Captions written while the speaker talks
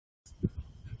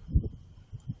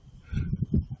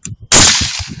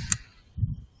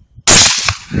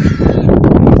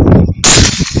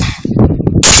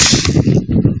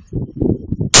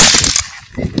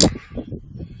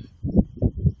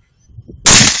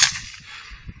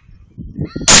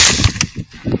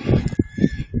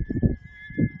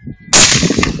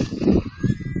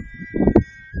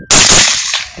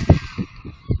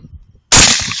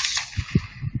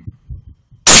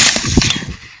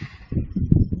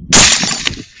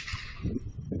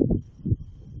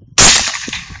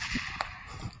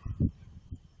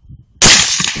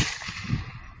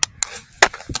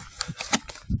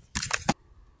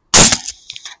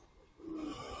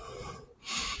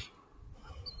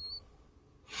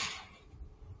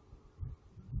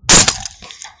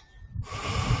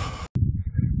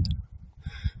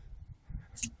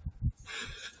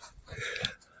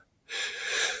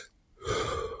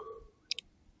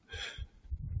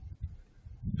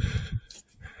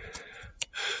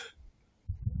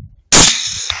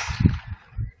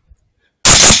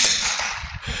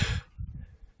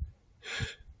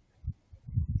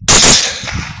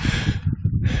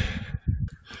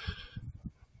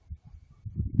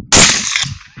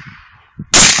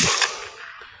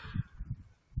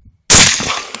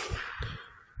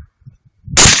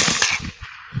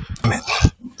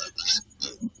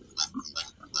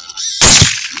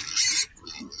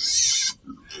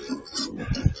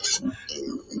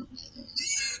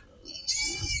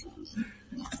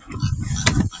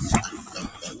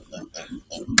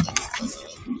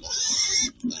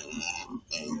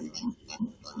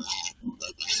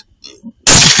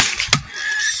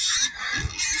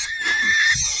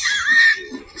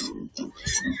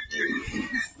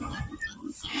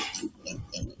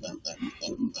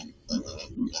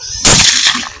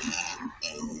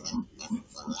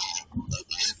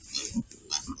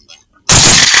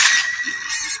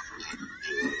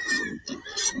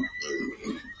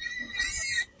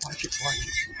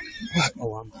What?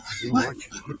 Oh, I'm watching.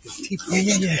 Hit this teeth.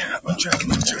 Yeah. I'm tracking.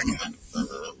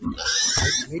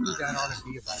 Maybe that ought to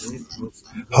be about it.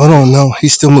 Hold on, no,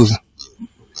 he's still moving.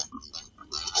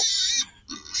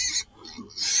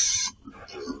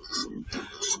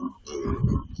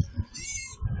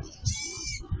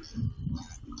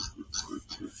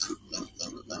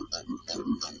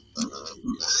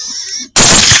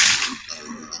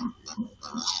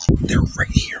 They're right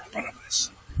here in front of us.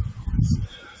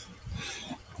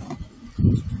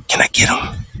 Can I get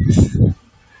them?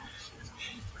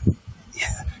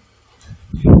 Yeah.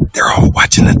 They're all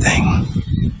watching the thing.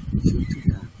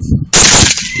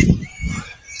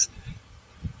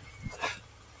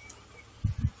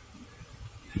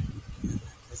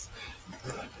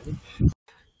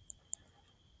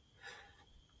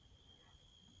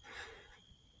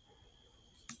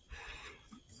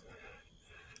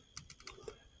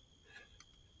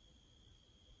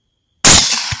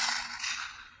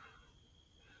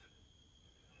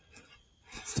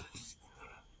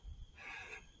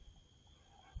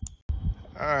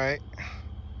 All right.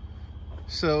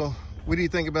 So, what do you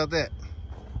think about that?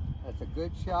 That's a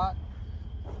good shot.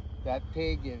 That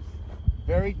pig is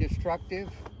very destructive.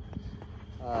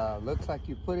 Looks like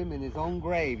you put him in his own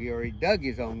grave. He already dug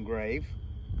his own grave.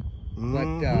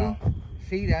 But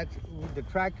see, that's the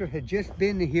tractor had just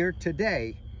been here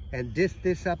today and dissed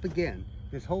this up again.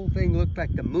 This whole thing looked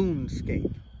like the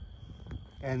moonscape.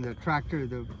 And the tractor,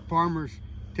 the farmer's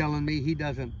telling me he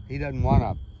doesn't want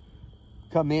to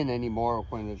come in anymore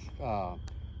when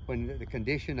the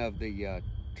condition of the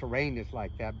terrain is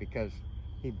like that, because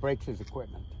he breaks his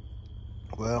equipment.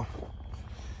 Well,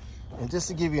 and just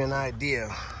to give you an idea,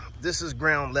 this is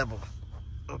ground level.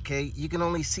 Okay, you can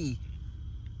only see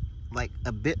like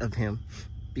a bit of him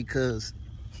because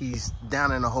he's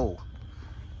down in a hole.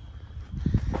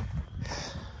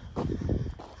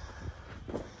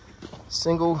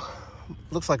 Single,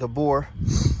 looks like a boar,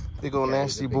 big old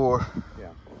nasty boar.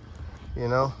 Yeah. You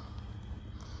know,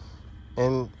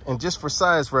 and just for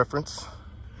size reference,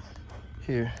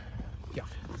 here. Yeah.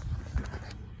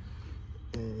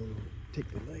 And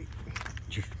take the light.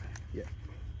 Yeah.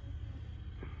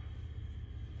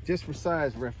 Just for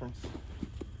size reference,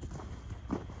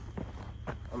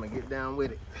 I'm gonna get down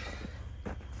with it.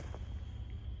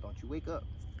 Don't you wake up.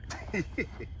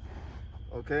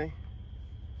 Okay.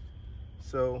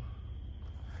 So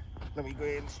let me go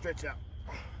ahead and stretch out.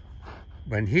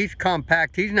 When he's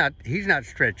compact, he's not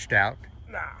stretched out.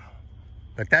 Nah.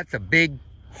 But that's a big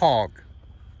hog,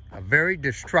 a very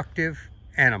destructive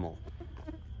animal.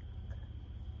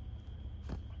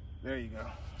 There you go.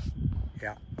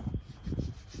 Yeah.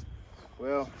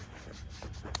 Well,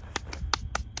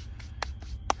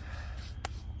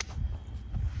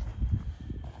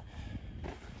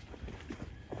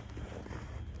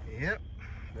 yep,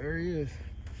 there he is.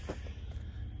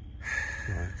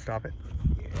 You want to stop it?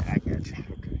 Yeah, I got you.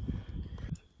 Okay.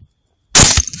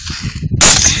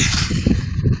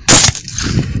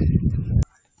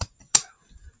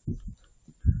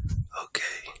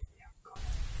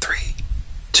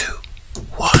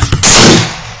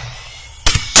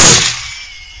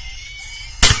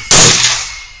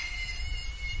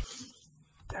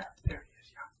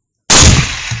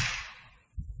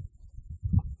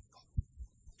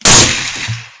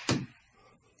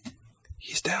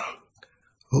 this down.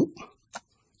 Oop.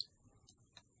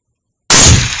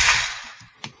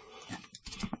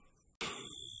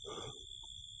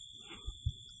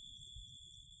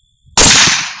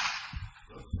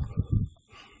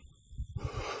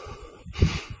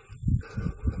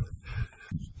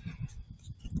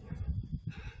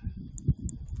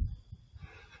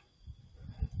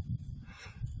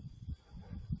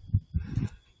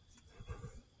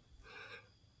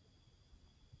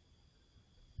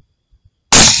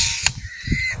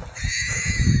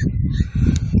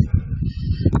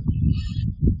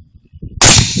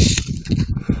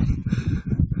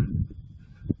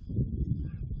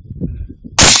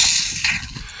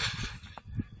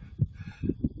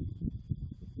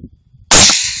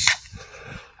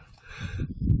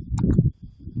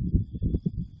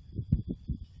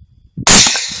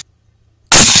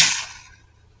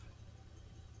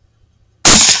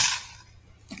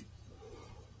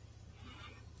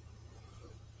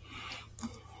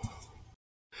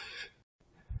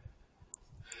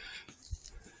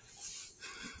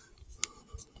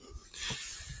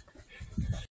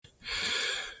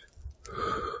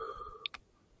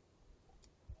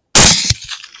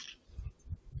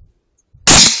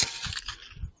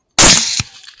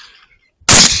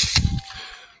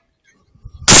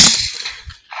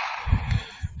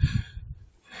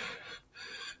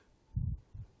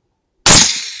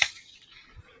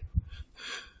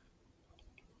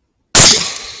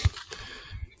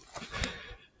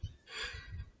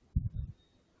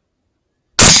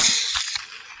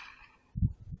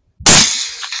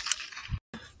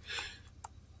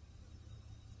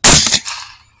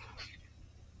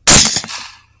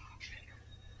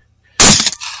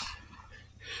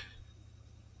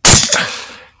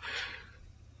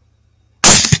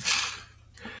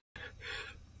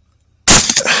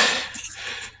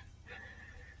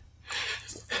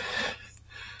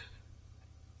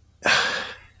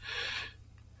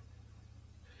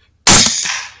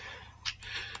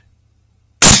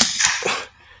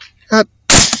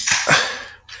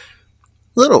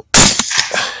 Little.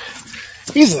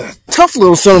 He's a tough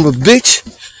little son of a bitch.